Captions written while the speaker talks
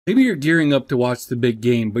Maybe you're gearing up to watch the big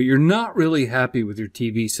game, but you're not really happy with your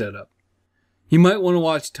TV setup. You might want to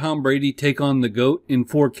watch Tom Brady take on the GOAT in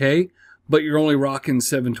 4K, but you're only rocking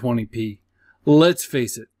 720p. Let's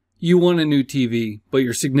face it, you want a new TV, but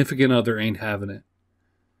your significant other ain't having it.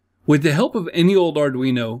 With the help of any old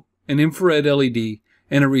Arduino, an infrared LED,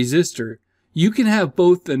 and a resistor, you can have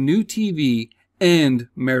both the new TV and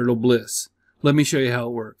marital bliss. Let me show you how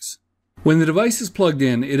it works. When the device is plugged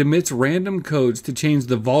in, it emits random codes to change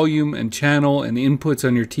the volume and channel and inputs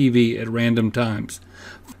on your TV at random times.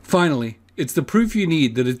 Finally, it's the proof you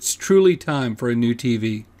need that it's truly time for a new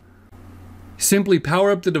TV. Simply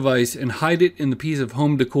power up the device and hide it in the piece of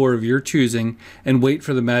home decor of your choosing and wait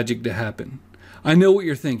for the magic to happen. I know what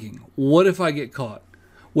you're thinking. What if I get caught?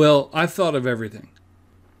 Well, I've thought of everything.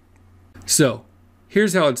 So,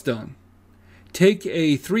 here's how it's done. Take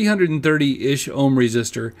a 330-ish ohm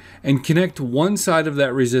resistor and connect one side of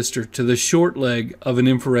that resistor to the short leg of an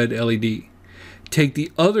infrared LED. Take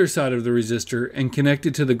the other side of the resistor and connect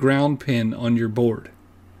it to the ground pin on your board.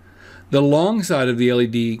 The long side of the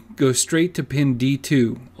LED goes straight to pin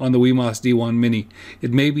D2 on the Wemos D1 Mini.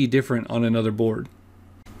 It may be different on another board.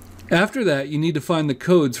 After that, you need to find the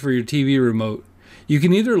codes for your TV remote. You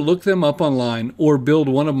can either look them up online or build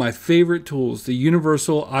one of my favorite tools, the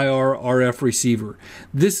Universal IR RF Receiver.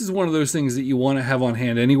 This is one of those things that you want to have on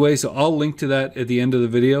hand anyway, so I'll link to that at the end of the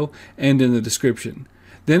video and in the description.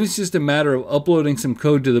 Then it's just a matter of uploading some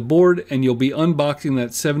code to the board and you'll be unboxing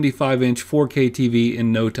that 75-inch 4K TV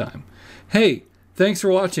in no time. Hey, thanks for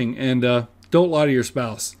watching, and don't lie to your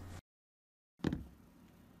spouse.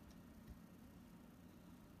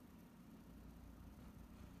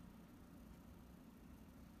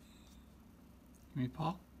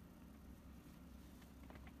 Paul?